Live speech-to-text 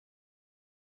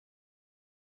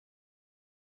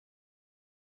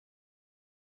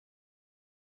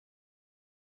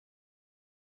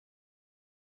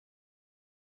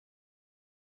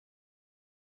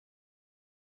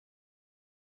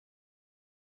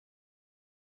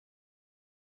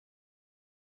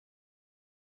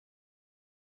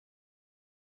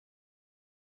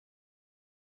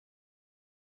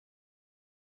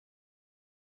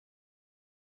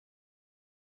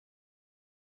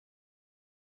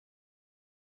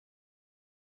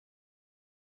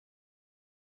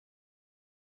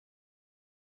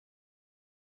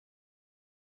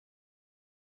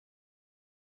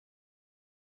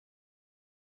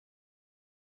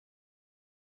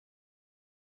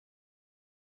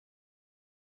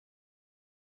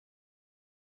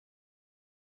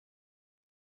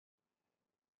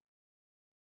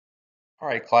All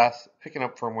right, class, picking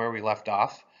up from where we left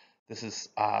off, this is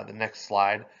the next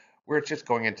slide. We're just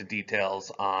going into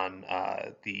details on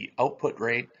the output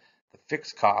rate, the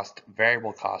fixed cost,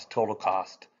 variable cost, total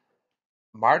cost,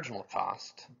 marginal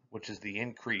cost, which is the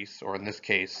increase, or in this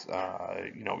case,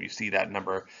 you see that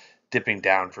number dipping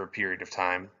down for a period of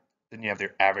time. Then you have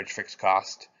your average fixed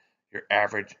cost, your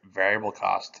average variable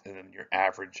cost, and then your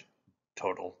average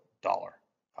total dollar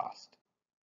cost.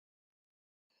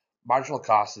 Marginal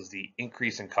cost is the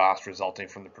increase in cost resulting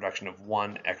from the production of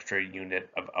one extra unit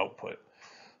of output.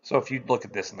 So if you look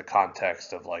at this in the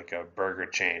context of like a burger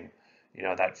chain,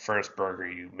 that first burger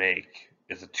you make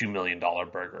is a $2 million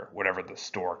burger, whatever the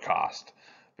store cost.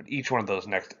 But each one of those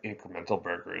next incremental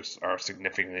burgers are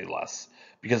significantly less.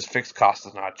 Because fixed cost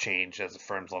does not change as the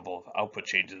firm's level of output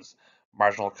changes,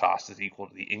 marginal cost is equal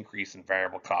to the increase in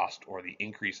variable cost or the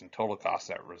increase in total cost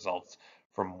that results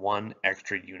from one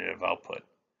extra unit of output.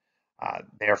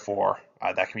 Therefore,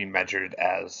 that can be measured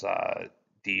as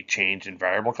the change in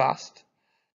variable cost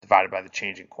divided by the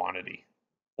change in quantity,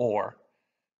 or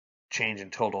change in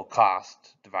total cost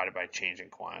divided by change in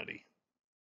quantity.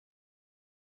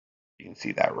 You can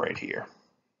see that right here.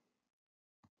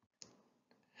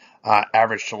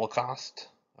 Average total cost.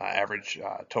 Average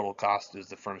total cost is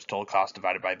the firm's total cost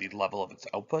divided by the level of its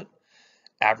output.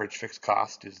 Average fixed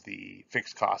cost is the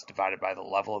fixed cost divided by the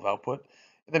level of output.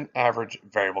 And then average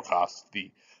variable cost,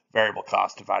 the variable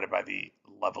cost divided by the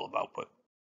level of output.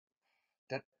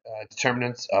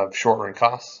 Determinants of short-run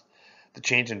costs. The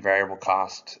change in variable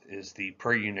cost is the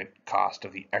per unit cost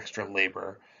of the extra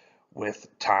labor with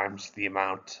times the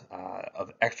amount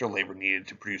of extra labor needed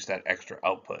to produce that extra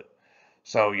output.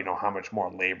 So, how much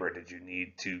more labor did you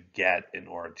need to get in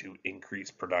order to increase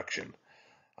production?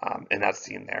 And that's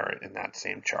seen there in that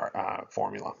same chart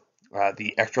formula.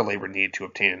 The extra labor needed to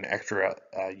obtain an extra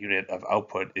unit of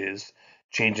output is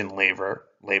change in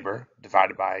labor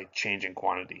divided by change in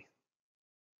quantity.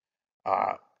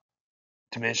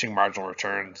 Diminishing marginal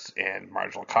returns and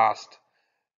marginal cost.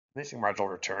 Diminishing marginal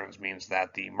returns means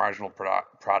that the marginal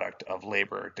product of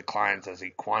labor declines as the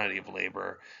quantity of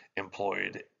labor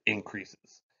employed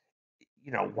increases.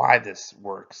 Why this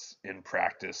works in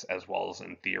practice as well as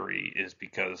in theory is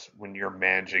because when you're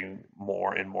managing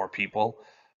more and more people,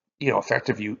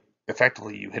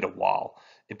 effectively you hit a wall.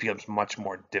 It becomes much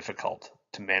more difficult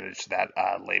to manage that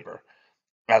labor.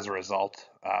 As a result,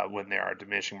 when there are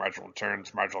diminishing marginal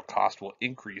returns, marginal cost will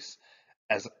increase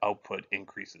as output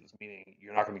increases, meaning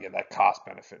you're not going to get that cost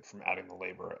benefit from adding the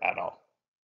labor at all.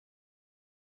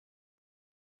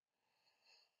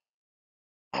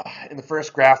 In the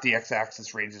first graph, the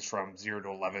x-axis ranges from 0 to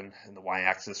 11, and the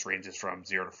y-axis ranges from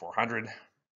 0 to 400.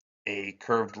 A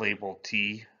curved label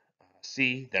TC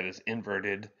that is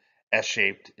inverted,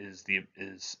 S-shaped,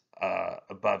 is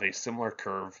above a similar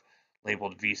curve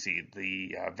labeled VC.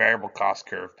 The variable cost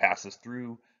curve passes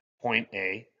through point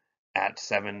A at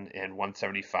 7 and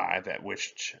 175, at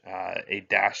which a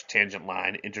dashed tangent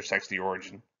line intersects the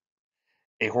origin.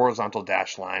 A horizontal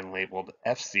dashed line labeled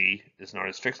FC is known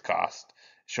as fixed cost,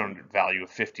 shown at a value of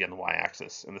 50 on the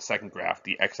y-axis. In the second graph,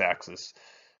 the x-axis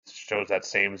shows that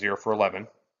same 0 for 11,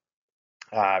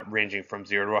 ranging from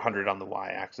 0 to 100 on the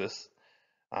y-axis.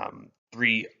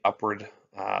 Three upward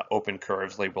open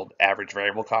curves labeled average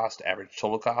variable cost, average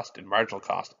total cost, and marginal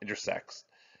cost intersects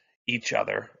each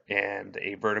other, and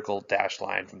a vertical dashed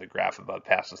line from the graph above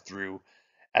passes through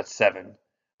at 7,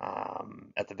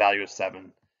 at the value of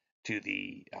 7 to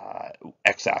the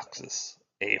x-axis.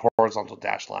 A horizontal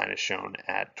dashed line is shown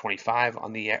at 25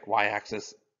 on the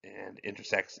y-axis and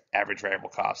intersects average variable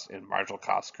cost and marginal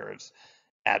cost curves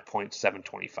at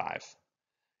 0.725.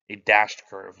 A dashed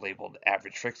curve labeled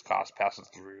average fixed cost passes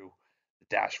through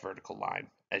the dashed vertical line,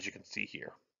 as you can see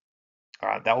here.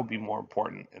 That will be more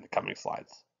important in the coming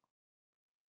slides.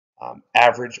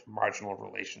 Average marginal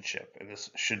relationship, and this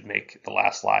should make the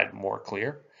last slide more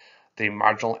clear. The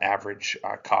marginal average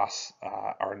costs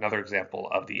are another example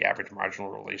of the average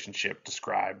marginal relationship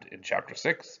described in Chapter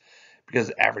 6, because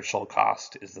average total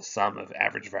cost is the sum of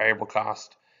average variable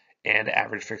cost and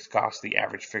average fixed cost. The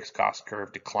average fixed cost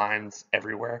curve declines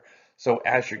everywhere. So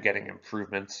as you're getting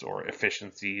improvements or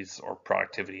efficiencies or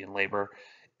productivity in labor,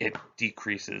 it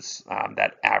decreases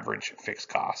that average fixed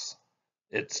cost.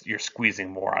 You're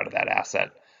squeezing more out of that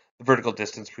asset. The vertical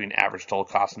distance between average total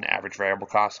cost and average variable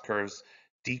cost curves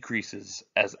decreases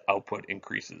as output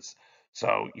increases.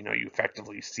 So, you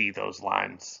effectively see those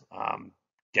lines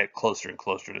get closer and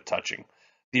closer to touching.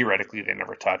 Theoretically, they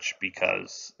never touch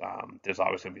because there's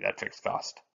always going to be that fixed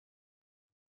cost.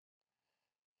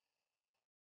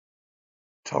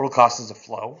 Total cost is a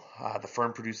flow. The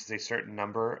firm produces a certain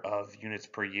number of units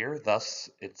per year, thus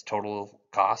its total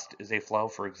cost is a flow.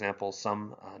 For example,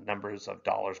 some numbers of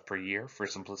dollars per year. For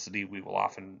simplicity, we will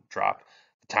often drop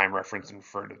the time reference and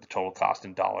refer to the total cost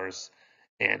in dollars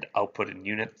and output in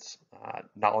units.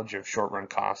 Knowledge of short-run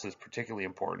costs is particularly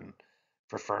important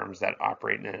for firms that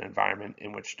operate in an environment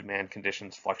in which demand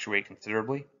conditions fluctuate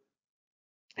considerably.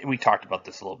 And we talked about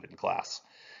this a little bit in class.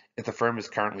 If the firm is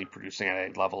currently producing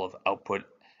at a level of output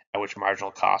at which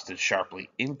marginal cost is sharply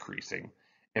increasing,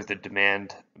 if the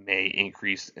demand may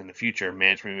increase in the future,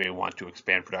 management may want to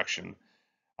expand production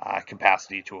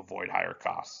capacity to avoid higher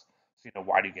costs. So,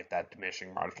 why do you get that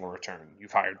diminishing marginal return?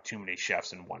 You've hired too many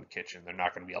chefs in one kitchen. They're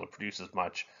not going to be able to produce as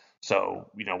much. So,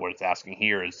 what it's asking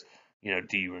here is,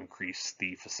 do you increase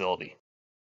the facility?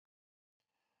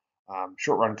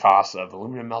 Short run costs of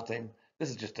aluminum melting. This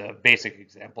is just a basic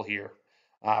example here.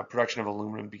 Production of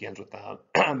aluminum begins with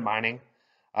mining.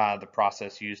 The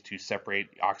process used to separate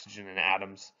oxygen and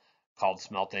atoms, called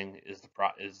smelting, is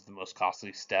the most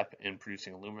costly step in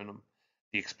producing aluminum.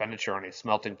 The expenditure on a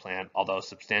smelting plant, although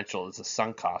substantial, is a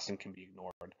sunk cost and can be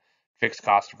ignored. Fixed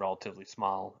costs are relatively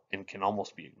small and can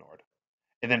almost be ignored.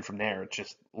 And then from there, it's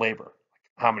just labor.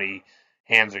 How many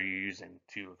hands are you using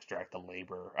to extract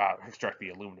extract the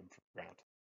aluminum from the ground?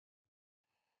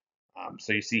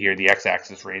 So you see here the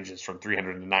x-axis ranges from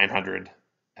 300 to 900,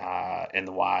 and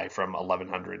the y from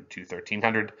 1100 to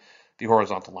 1300. The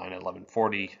horizontal line at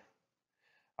 1140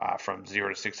 from 0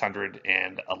 to 600,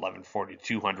 and 1140 to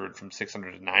 200 from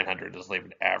 600 to 900 is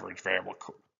labeled average variable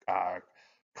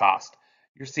cost.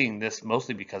 You're seeing this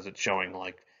mostly because it's showing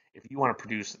if you want to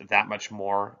produce that much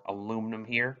more aluminum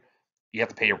here, you have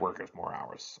to pay your workers more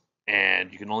hours.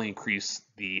 And you can only increase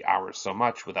the hours so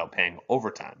much without paying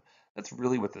overtime. That's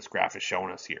really what this graph is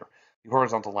showing us here. The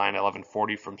horizontal line at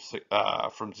 1140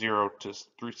 from 0 to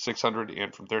 600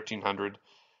 and from 1300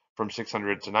 from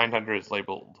 600 to 900 is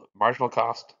labeled marginal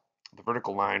cost. The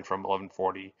vertical line from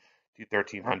 1140 to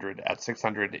 1300 at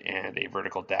 600 and a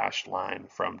vertical dashed line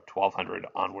from 1200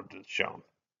 onward is shown.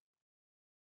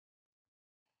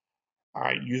 All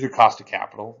right, user cost of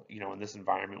capital. In this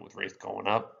environment with rates going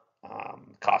up,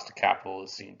 cost of capital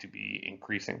is seen to be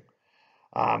increasing.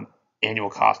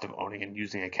 Annual cost of owning and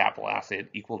using a capital asset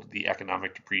equal to the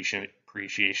economic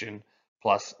depreciation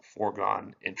plus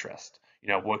foregone interest.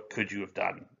 What could you have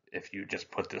done if you just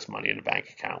put this money in a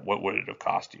bank account? What would it have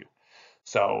cost you?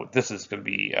 So this is going to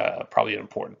be probably an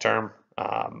important term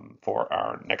for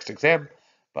our next exam.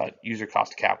 But user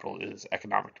cost of capital is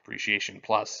economic depreciation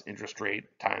plus interest rate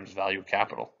times value of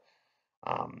capital.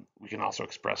 We can also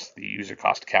express the user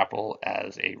cost of capital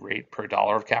as a rate per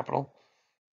dollar of capital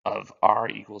of R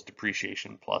equals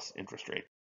depreciation plus interest rate.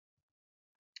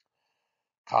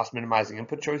 Cost minimizing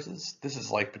input choices. This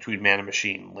is like between man and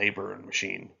machine, labor and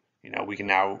machine. We can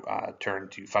now turn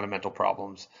to fundamental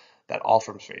problems that all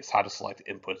firms face, how to select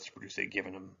inputs to produce a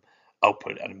given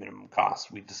output at a minimum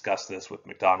cost. We discussed this with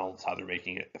McDonald's, how they're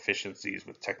making efficiencies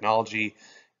with technology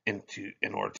in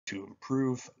order to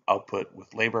improve output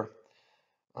with labor.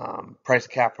 Price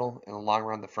of capital. In the long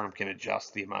run, the firm can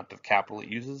adjust the amount of capital it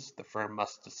uses. The firm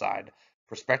must decide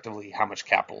prospectively how much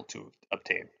capital to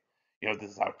obtain.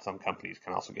 This is how some companies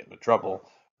can also get into trouble,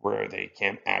 where they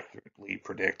can't accurately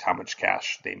predict how much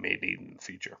cash they may need in the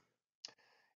future.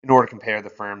 In order to compare the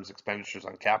firm's expenditures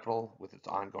on capital with its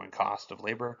ongoing cost of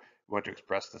labor, we want to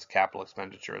express this capital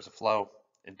expenditure as a flow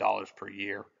in dollars per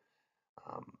year.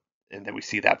 And then we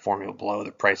see that formula below.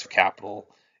 The price of capital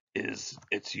is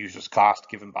its user's cost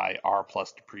given by R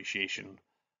plus depreciation.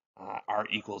 R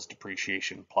equals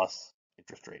depreciation plus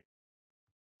interest rate.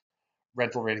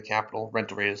 Rental rate of capital.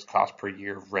 Rental rate is cost per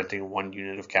year of renting 1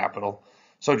 unit of capital.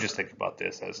 So just think about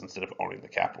this as instead of owning the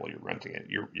capital, you're renting it.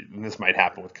 And this might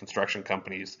happen with construction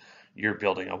companies. You're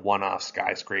building a one-off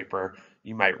skyscraper.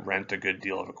 You might rent a good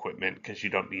deal of equipment because you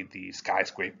don't need the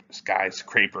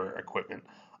skyscraper equipment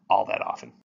all that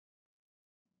often.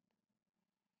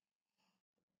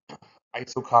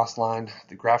 ISO cost line,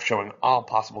 the graph showing all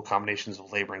possible combinations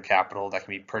of labor and capital that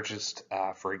can be purchased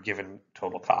for a given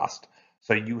total cost.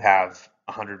 So you have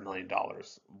 $100 million.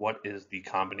 What is the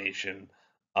combination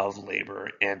of labor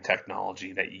and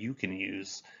technology that you can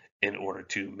use in order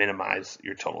to minimize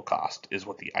your total cost is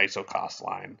what the ISO cost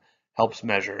line helps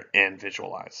measure and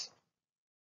visualize.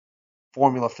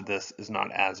 Formula for this is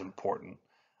not as important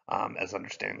as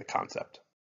understanding the concept.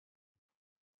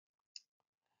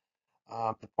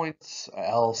 The points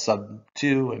L sub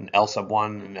 2 and L sub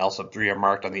 1 and L sub 3 are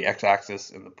marked on the x-axis,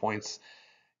 and the points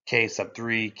K sub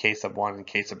 3, K sub 1, and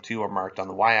K sub 2 are marked on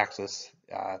the y-axis.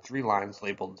 3 lines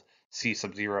labeled C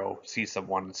sub 0, C sub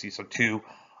 1, and C sub 2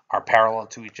 are parallel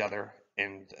to each other,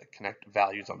 and connect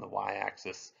values on the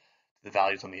y-axis to the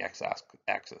values on the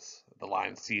x-axis. The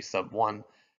line C sub 1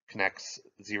 connects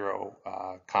 0,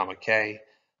 comma k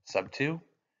sub 2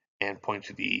 and point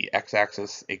to the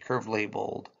x-axis. A curve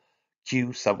labeled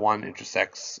Q sub 1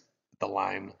 intersects the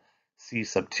line C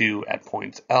sub 2 at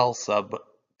points L sub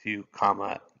 2,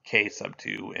 comma K sub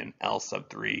 2 and L sub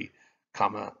 3,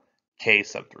 comma K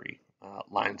sub 3.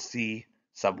 Line C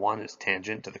sub 1 is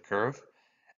tangent to the curve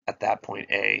at that point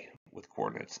A with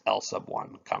coordinates L sub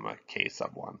 1, comma K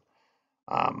sub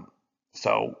 1.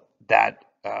 So that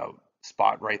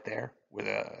spot right there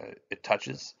where it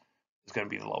touches is going to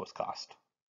be the lowest cost.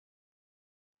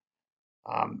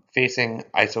 Facing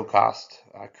isocost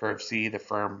curve C, the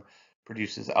firm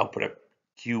produces output at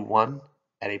Q1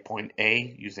 at a point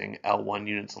A using L1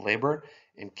 units of labor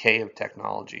and K of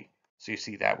technology. So you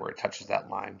see that where it touches that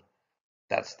line,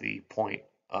 that's the point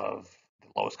of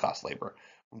the lowest cost labor.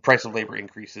 When price of labor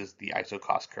increases, the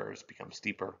isocost curves become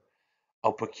steeper.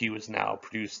 Output Q is now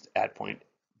produced at point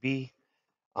B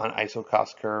on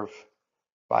isocost curve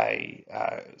by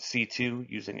C2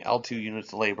 using L2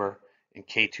 units of labor and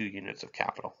K2 units of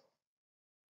capital.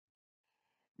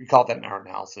 Recall that in our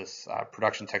analysis,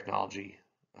 production technology,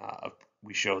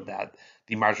 we showed that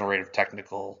the marginal rate of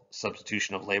technical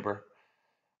substitution of labor,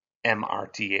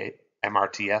 MRTS,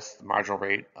 the marginal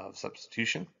rate of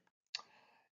substitution,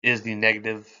 is the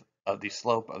negative of the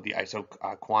slope of the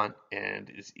isoquant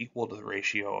and is equal to the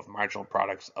ratio of marginal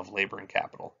products of labor and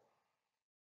capital.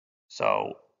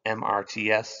 So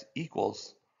MRTS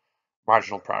equals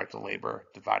marginal product of labor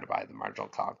divided by the marginal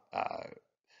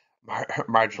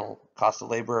cost of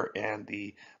labor and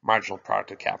the marginal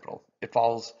product of capital. It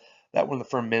follows that when the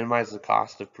firm minimizes the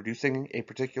cost of producing a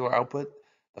particular output,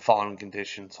 the following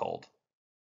conditions hold,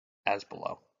 as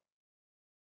below.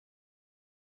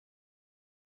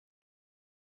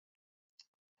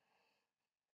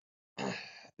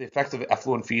 The effect of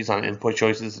effluent fees on input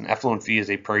choices. An effluent fee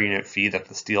is a per unit fee that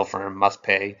the steel firm must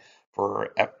pay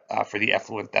for the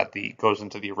effluent that goes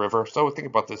into the river. So think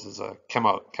about this as a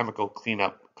chemical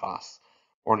cleanup cost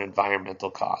or an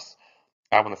environmental cost.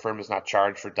 When the firm is not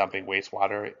charged for dumping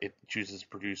wastewater, it chooses to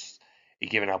produce a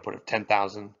given output of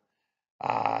 10,000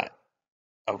 of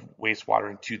wastewater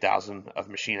and 2,000 of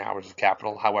machine hours of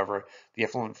capital. However, the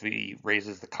effluent fee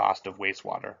raises the cost of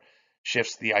wastewater,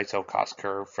 shifts the ISO cost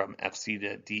curve from FC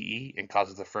to DE, and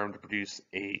causes the firm to produce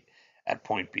at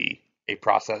point B, a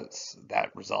process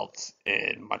that results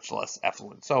in much less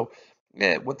effluent. So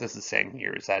what this is saying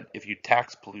here is that if you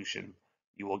tax pollution,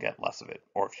 you will get less of it.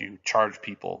 Or if you charge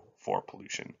people for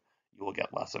pollution, you will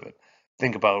get less of it.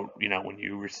 Think about, when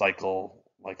you recycle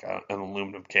like an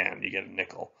aluminum can, you get a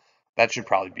nickel. That should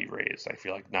probably be raised. I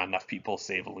feel like not enough people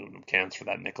save aluminum cans for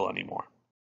that nickel anymore.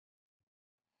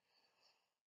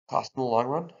 Cost in the long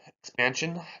run.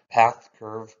 Expansion, path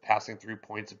curve passing through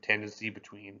points of tangency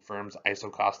between firm's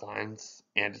ISO cost lines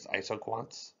and its ISO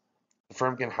quants. The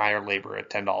firm can hire labor at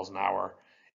 $10 an hour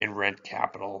and rent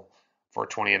capital for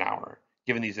 $20 an hour.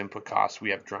 Given these input costs,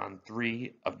 we have drawn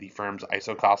 3 of the firm's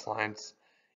ISO cost lines.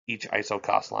 Each ISO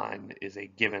cost line is a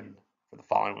given for the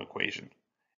following equation.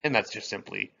 And that's just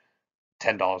simply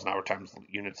 $10 an hour times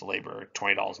units of labor,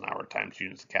 $20 an hour times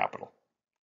units of capital.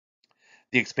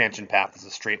 The expansion path is a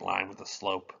straight line with a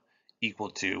slope equal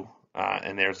to,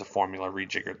 and there's a formula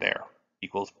rejiggered there,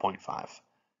 equals 0.5.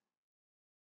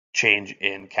 Change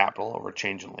in capital over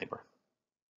change in labor.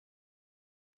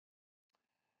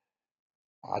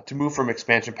 To move from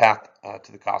expansion path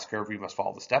to the cost curve, we must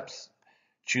follow the steps.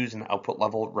 Choose an output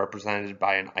level represented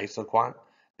by an isoquant,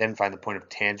 then find the point of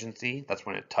tangency, that's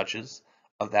when it touches,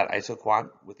 of that isoquant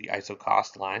with the ISO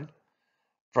cost line.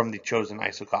 From the chosen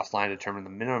ISO cost line, determine the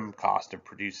minimum cost of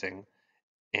producing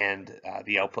and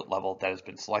the output level that has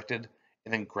been selected,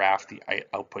 and then graph the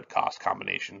output cost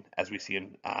combination as we see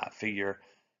in figure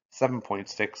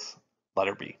 7.6,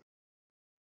 letter B.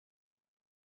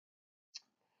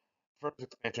 First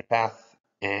expansion path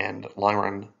and long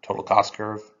run total cost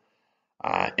curve.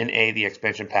 In A, the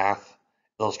expansion path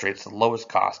illustrates the lowest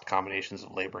cost combinations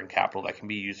of labor and capital that can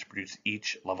be used to produce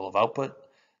each level of output.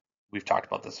 We've talked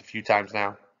about this a few times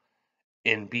now.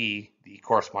 In B, the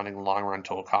corresponding long-run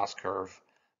total cost curve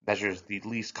measures the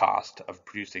least cost of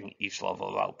producing each level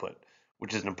of output,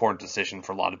 which is an important decision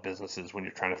for a lot of businesses when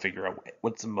you're trying to figure out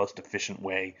what's the most efficient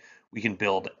way we can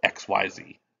build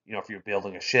XYZ. If you're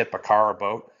building a ship, a car, a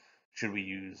boat, should we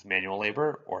use manual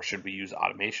labor or should we use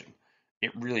automation?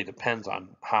 It really depends on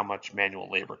how much manual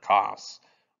labor costs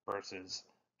versus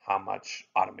how much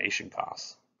automation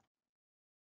costs.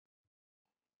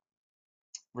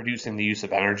 Reducing the use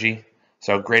of energy.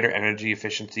 So greater energy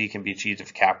efficiency can be achieved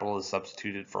if capital is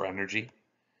substituted for energy.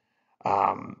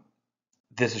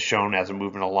 This is shown as a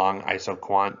movement along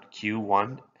isoquant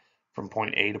Q1 from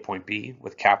point A to point B,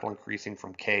 with capital increasing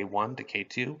from K1 to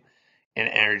K2 and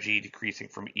energy decreasing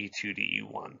from E2 to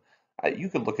E1. You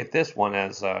could look at this one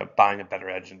as buying a better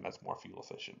engine that's more fuel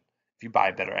efficient. If you buy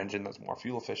a better engine that's more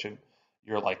fuel efficient,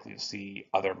 you're likely to see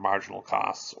other marginal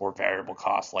costs or variable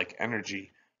costs like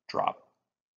energy drop.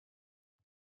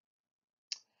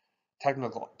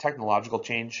 Technological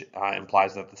change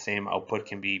implies that the same output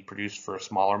can be produced for a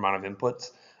smaller amount of inputs.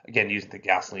 Again, using the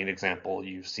gasoline example,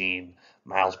 you've seen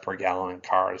miles per gallon in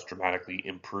cars dramatically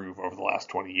improve over the last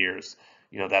 20 years.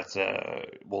 That's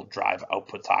will drive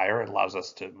outputs higher. It allows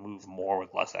us to move more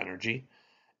with less energy.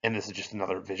 And this is just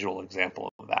another visual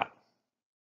example of that.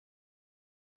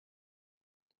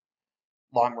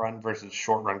 Long run versus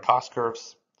short run cost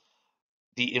curves,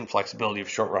 the inflexibility of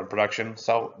short run production.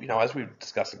 So, as we've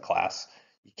discussed in class,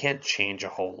 you can't change a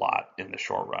whole lot in the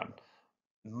short run.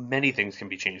 Many things can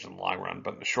be changed in the long run,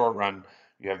 but in the short run,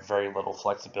 you have very little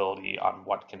flexibility on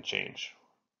what can change.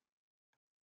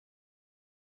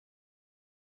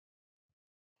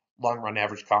 Long run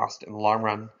average cost. In the long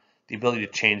run, the ability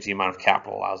to change the amount of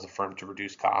capital allows the firm to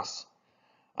reduce costs.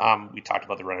 We talked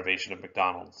about the renovation of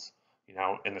McDonald's.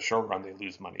 In the short run, they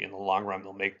lose money. In the long run,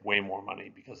 they'll make way more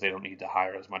money because they don't need to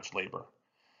hire as much labor.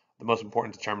 The most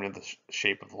important determinant of the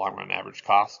shape of the long run average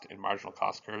cost and marginal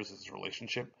cost curves is the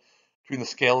relationship between the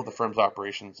scale of the firm's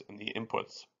operations and the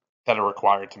inputs that are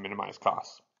required to minimize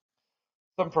costs.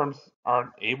 Some firms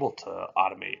aren't able to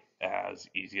automate as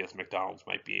easy as McDonald's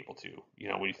might be able to.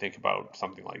 When you think about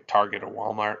something like Target or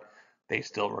Walmart, they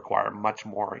still require much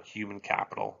more human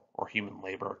capital or human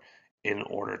labor in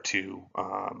order to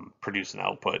produce an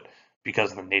output because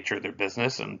of the nature of their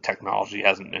business, and technology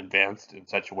hasn't advanced in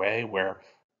such a way where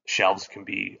shelves can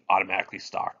be automatically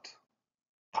stocked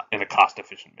in a cost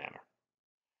efficient manner.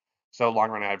 So long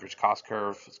run average cost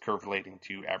curve is a curve relating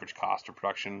to average cost of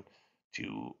production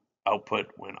to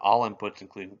output when all inputs,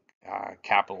 including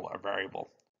capital, are variable.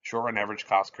 Short run average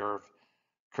cost curve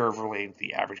relating to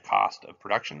the average cost of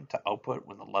production to output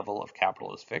when the level of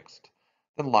capital is fixed.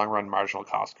 Then long run marginal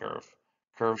cost curve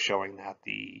showing that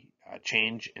the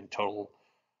change in total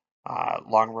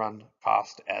long run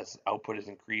cost as output is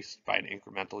increased by an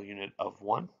incremental unit of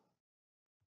 1.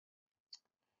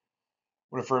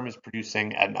 When a firm is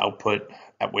producing at an output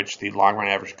at which the long run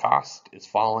average cost is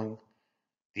falling,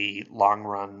 the long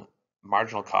run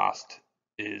marginal cost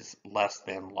is less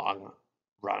than long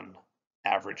run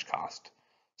average cost.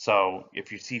 So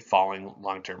if you see falling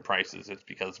long-term prices, it's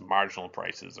because marginal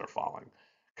prices are falling.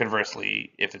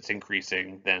 Conversely, if it's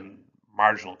increasing, then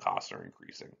marginal costs are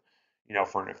increasing.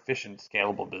 For an efficient,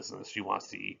 scalable business, you want to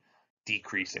see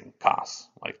decreasing costs.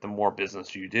 Like the more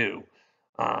business you do,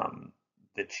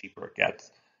 the cheaper it gets.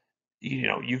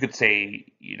 You could say,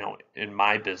 in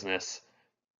my business,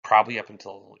 probably up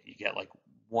until you get like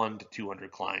 1 to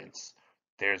 200 clients,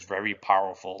 there's very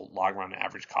powerful long run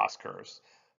average cost curves.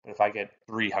 But if I get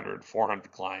 300,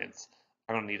 400 clients,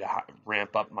 I'm going to need to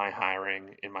ramp up my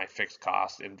hiring and my fixed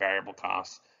costs and variable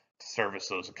costs to service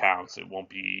those accounts. It won't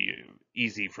be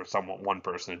easy for one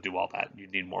person to do all that. You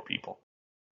need more people.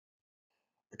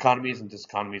 Economies and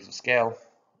diseconomies of scale.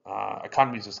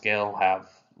 Economies of scale have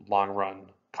long run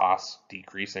costs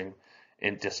decreasing,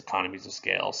 and diseconomies of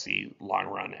scale see long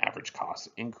run average costs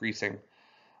increasing.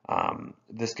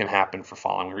 This can happen for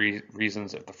following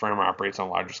reasons. If the firm operates on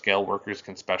a larger scale, workers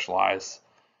can specialize.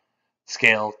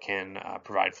 Scale can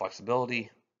provide flexibility.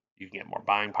 You can get more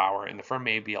buying power, and the firm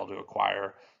may be able to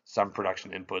acquire some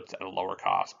production inputs at a lower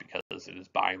cost because it is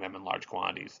buying them in large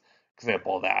quantities.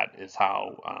 Example of that is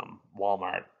how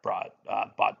Walmart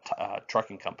bought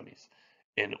trucking companies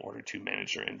in order to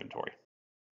manage their inventory.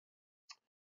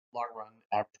 Long run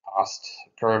average cost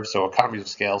curve, so economies of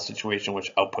scale situation in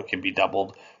which output can be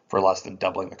doubled for less than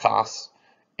doubling the costs,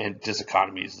 and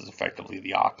diseconomies is effectively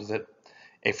the opposite.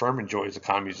 A firm enjoys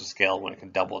economies of scale when it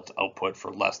can double its output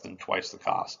for less than twice the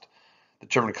cost. The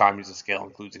term economies of scale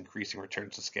includes increasing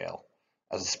returns to scale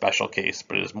as a special case,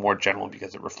 but it is more general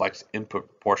because it reflects input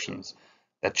proportions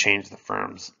that change the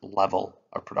firm's level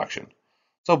of production.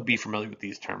 So be familiar with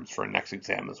these terms for a next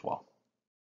exam as well.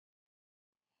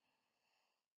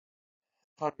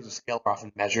 Economies of scale are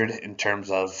often measured in terms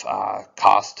of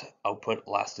cost output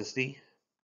elasticity.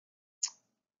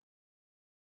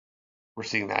 We're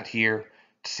seeing that here.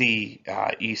 To see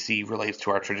EC relates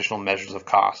to our traditional measures of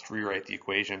cost, rewrite the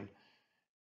equation.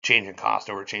 Change in cost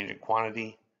over change in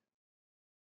quantity,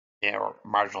 or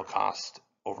marginal cost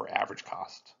over average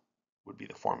cost would be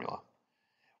the formula.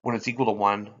 When it's equal to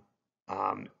 1,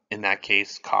 in that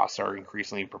case, costs are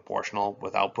increasingly proportional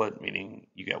with output, meaning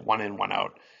you get 1 in, 1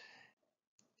 out.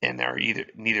 and there are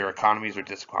neither economies or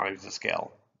diseconomies of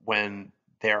scale. When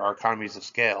there are economies of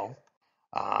scale,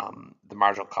 the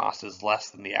marginal cost is less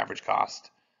than the average cost,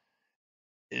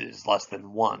 is less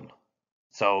than 1.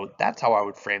 So that's how I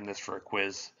would frame this for a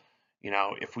quiz.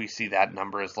 If we see that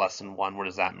number is less than 1, what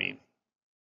does that mean?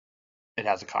 It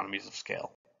has economies of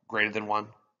scale. Greater than 1,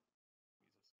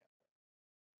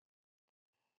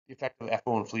 the effect of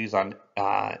F1 fleas on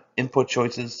input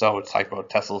choices. So it's like about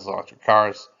Tesla's electric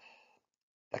cars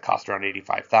that cost around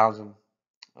 85,000,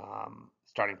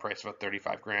 starting price of about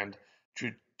 35 grand.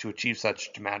 To achieve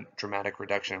such dramatic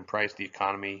reduction in price, the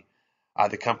company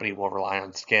will rely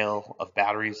on scale of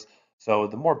batteries. So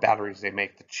the more batteries they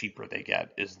make, the cheaper they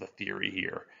get, is the theory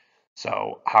here.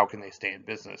 So how can they stay in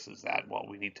business? Is that, well,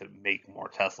 we need to make more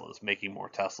Teslas. Making more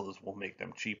Teslas will make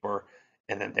them cheaper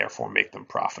and then therefore make them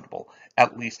profitable,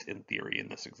 at least in theory in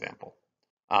this example.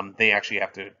 They actually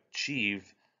have to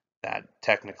achieve that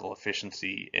technical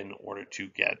efficiency in order to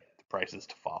get the prices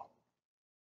to fall.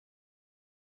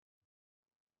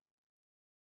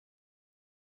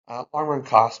 Long run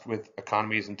cost with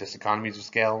economies and diseconomies of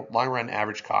scale. Long run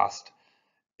average cost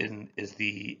is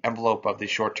the envelope of the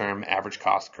short term average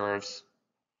cost curves.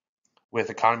 With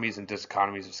economies and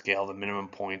diseconomies of scale, the minimum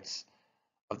points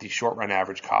of the short run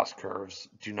average cost curves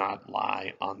do not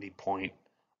lie on the point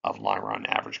of long run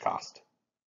average cost.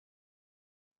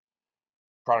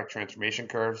 Product transformation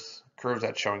curves, curves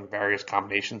that showing various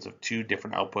combinations of two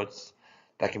different outputs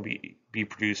that can be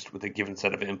produced with a given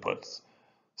set of inputs.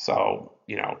 So,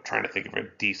 trying to think of a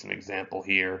decent example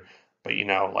here, but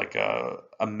like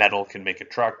a metal can make a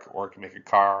truck, or it can make a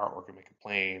car, or it can make a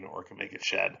plane, or it can make a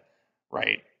shed,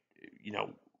 right?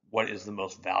 What is the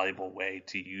most valuable way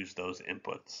to use those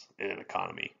inputs in an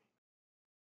economy?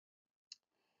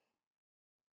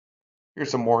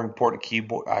 Here's some more important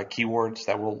keywords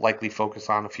that we'll likely focus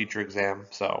on a future exam.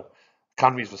 So,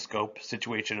 economies of scope,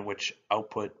 situation in which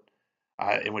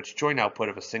joint output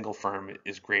of a single firm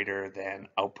is greater than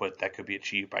output that could be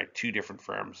achieved by two different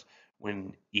firms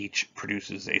when each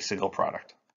produces a single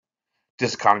product.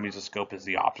 Diseconomies of scope is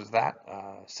the opposite of that,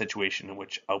 situation in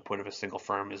which output of a single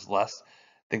firm is less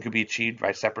than could be achieved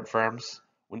by separate firms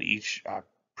when each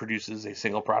produces a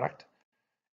single product.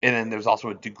 And then there's also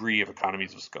a degree of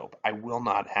economies of scope. I will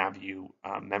not have you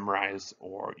memorize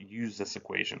or use this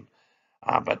equation,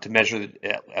 but to measure,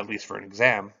 at least for an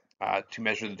exam, to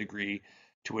measure the degree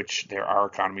to which there are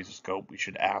economies of scope, we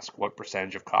should ask what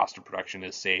percentage of cost of production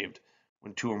is saved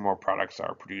when two or more products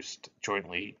are produced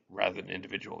jointly rather than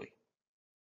individually.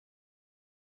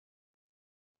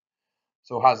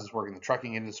 So how does this work in the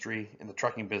trucking industry? In the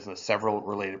trucking business, several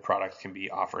related products can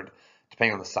be offered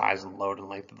depending on the size and load and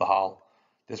length of the haul.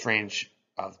 This range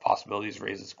of possibilities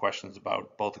raises questions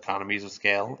about both economies of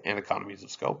scale and economies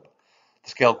of scope. The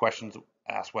scale questions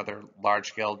ask whether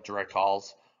large-scale direct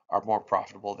hauls are more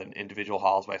profitable than individual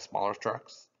hauls by smaller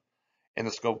trucks. And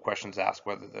the scope questions ask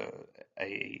whether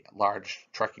a large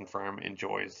trucking firm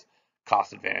enjoys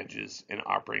cost advantages in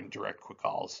operating direct quick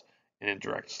hauls and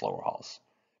indirect slower hauls.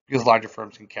 Because larger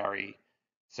firms can carry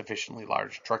sufficiently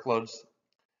large truckloads,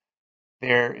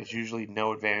 there is usually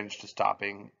no advantage to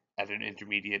stopping at an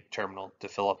intermediate terminal to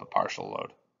fill up a partial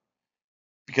load.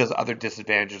 Because other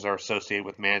disadvantages are associated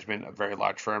with management of very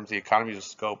large firms, the economies of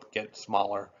scope get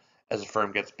smaller as a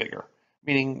firm gets bigger.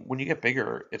 Meaning, when you get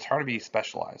bigger, it's hard to be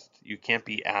specialized. You can't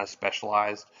be as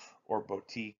specialized or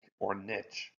boutique or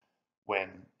niche when,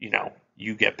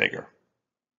 you get bigger,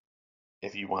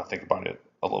 if you want to think about it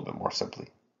a little bit more simply.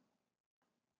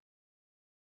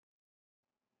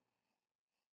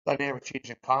 Dynamic change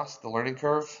in cost, the learning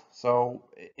curve. So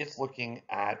it's looking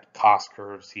at cost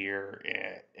curves here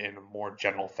in a more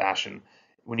general fashion.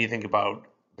 When you think about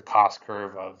the cost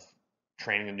curve of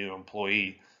training a new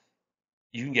employee,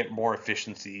 you can get more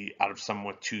efficiency out of someone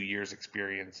with 2 years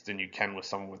experience than you can with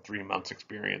someone with 3 months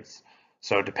experience.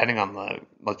 So depending on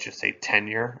let's just say,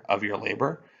 tenure of your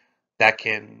labor, that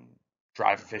can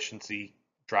drive efficiency,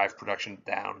 drive production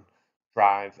down,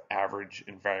 drive average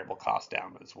and variable cost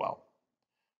down as well.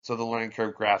 So the learning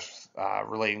curve graphs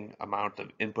relating amount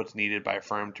of inputs needed by a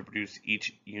firm to produce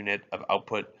each unit of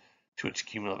output to its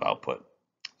cumulative output.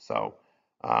 So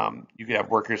you could have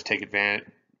workers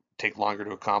take longer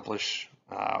to accomplish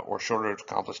or shorter to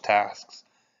accomplish tasks.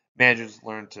 Managers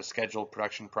learn to schedule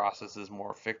production processes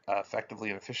more effectively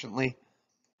and efficiently.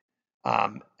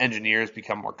 Engineers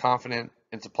become more confident,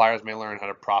 and suppliers may learn how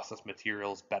to process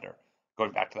materials better.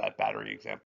 Going back to that battery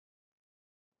example.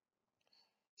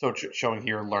 So showing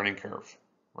here a learning curve,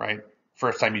 right?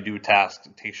 First time you do a task,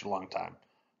 it takes you a long time.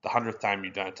 The 100th time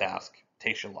you've done a task, it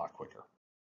takes you a lot quicker.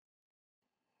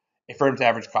 A firm's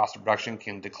average cost of production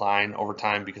can decline over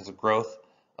time because of growth.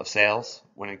 of sales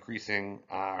when increasing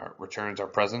returns are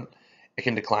present. It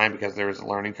can decline because there is a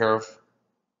learning curve.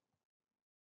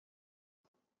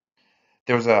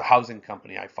 There was a housing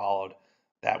company I followed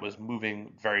that was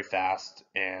moving very fast,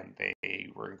 and they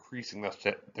were increasing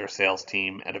their sales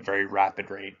team at a very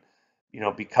rapid rate.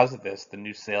 Because of this, the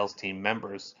new sales team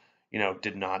members,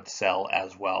 did not sell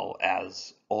as well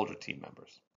as older team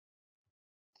members.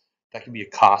 That can be a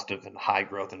cost of a high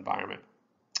growth environment.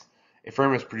 A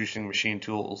firm is producing machine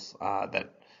tools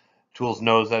that tools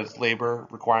knows that its labor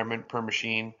requirement per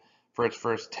machine for its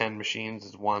first 10 machines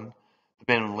is 1. The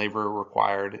minimum labor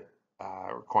requirement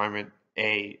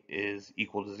A is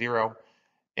equal to 0,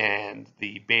 and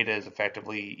the beta is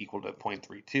effectively equal to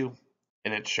 0.32,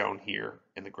 and it's shown here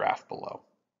in the graph below.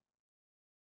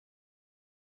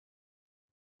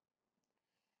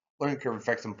 Learning curve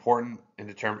effects is important in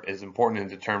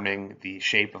determining the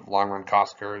shape of long-run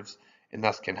cost curves, and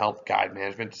thus can help guide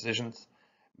management decisions.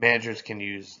 Managers can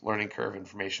use learning curve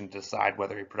information to decide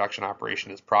whether a production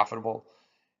operation is profitable,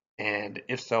 and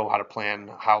if so, how to plan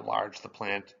how large the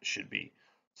plant should be.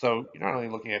 So you're not only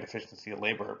looking at efficiency of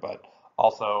labor, but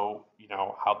also,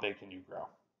 how big can you grow?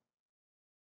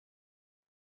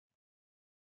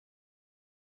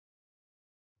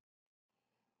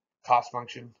 Cost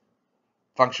function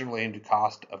relating to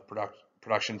cost of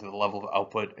production to the level of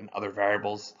output and other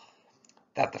variables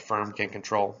that the firm can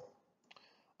control.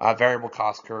 A variable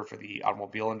cost curve for the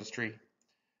automobile industry.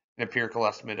 An empirical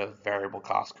estimate of variable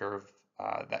cost curve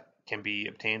that can be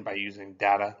obtained by using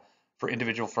data for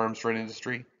individual firms for an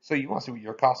industry. So you want to see what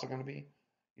your costs are going to be.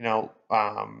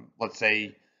 Let's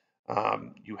say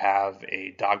you have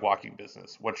a dog walking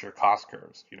business. What's your cost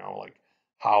curves? Like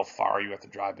how far you have to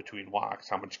drive between walks,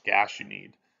 how much gas you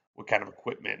need, what kind of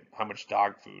equipment, how much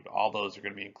dog food. All those are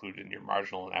going to be included in your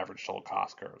marginal and average total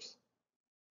cost curves.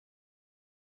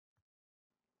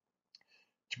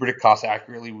 To predict costs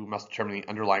accurately, we must determine the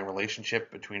underlying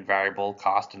relationship between variable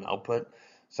cost and output.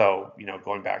 So,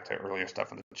 going back to earlier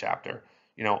stuff in the chapter,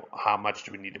 how much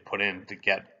do we need to put in to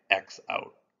get X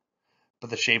out?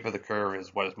 But the shape of the curve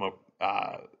is what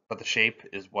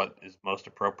is most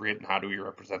appropriate, and how do we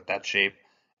represent that shape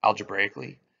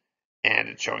algebraically? And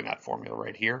it's showing that formula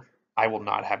right here. I will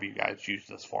not have you guys use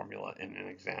this formula in an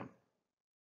exam.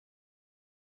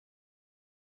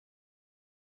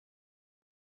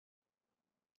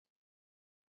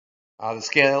 The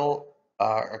scale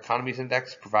economies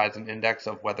index provides an index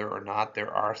of whether or not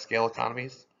there are scale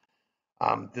economies.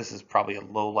 This is probably a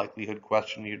low likelihood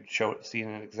question you'd see in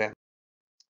an exam.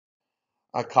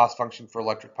 Cost function for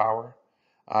electric power.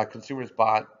 Consumers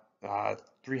bought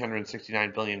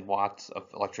 369 billion watts of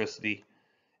electricity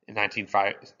in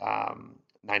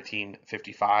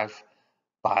 1955.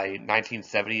 By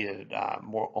 1970, it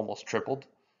almost tripled.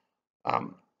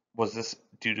 Was this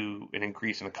due to an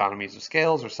increase in economies of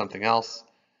scales or something else?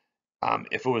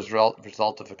 If it was a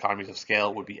result of economies of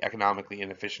scale, it would be economically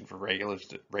inefficient for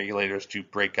regulators to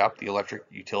break up the electric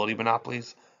utility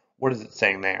monopolies. What is it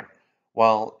saying there?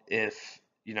 Well, if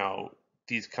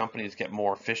these companies get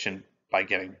more efficient by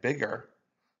getting bigger,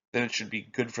 then it should be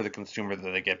good for the consumer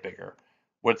that they get bigger.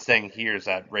 What it's saying here is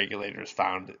that regulators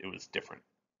found it was different.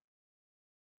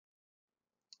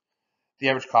 The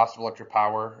average cost of electric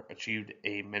power achieved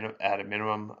at a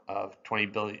minimum of 20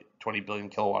 billion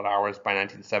kilowatt hours by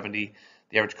 1970.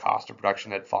 The average cost of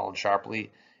production had fallen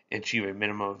sharply. It achieved a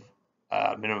minimum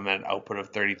net output of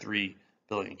 33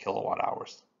 billion kilowatt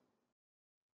hours.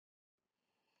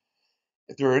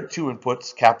 If there are two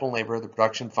inputs, capital and labor, the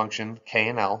production function, K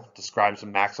and L, describes the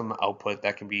maximum output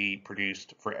that can be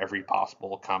produced for every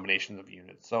possible combination of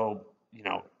units. So,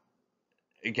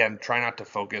 again, try not to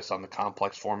focus on the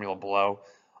complex formula below.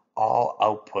 All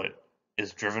output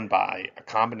is driven by a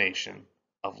combination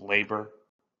of labor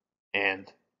and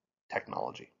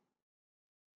technology.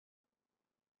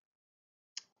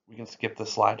 We can skip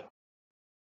this slide.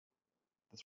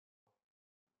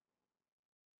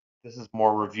 This is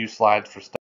more review slides for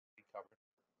stuff we covered.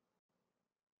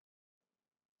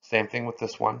 Same thing with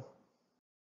this one.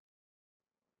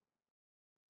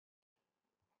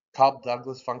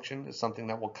 Cobb-Douglas function is something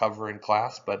that we'll cover in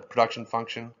class, but production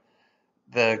function,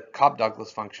 the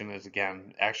Cobb-Douglas function is,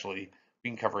 again, actually,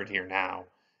 we can cover it here now.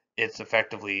 It's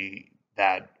effectively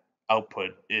that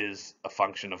output is a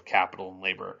function of capital and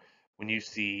labor. When you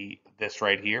see this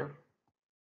right here,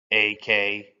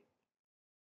 AK,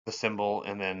 the symbol,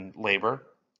 and then labor,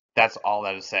 that's all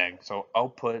that is saying. So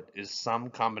output is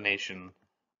some combination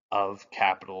of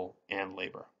capital and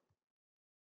labor.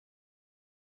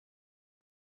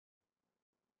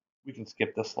 We can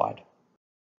skip this slide.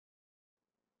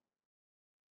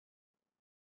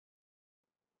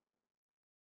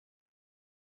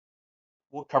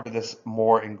 We'll cover this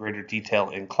more in greater detail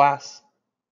in class.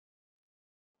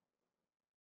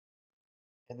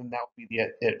 And then that will be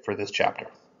it for this chapter.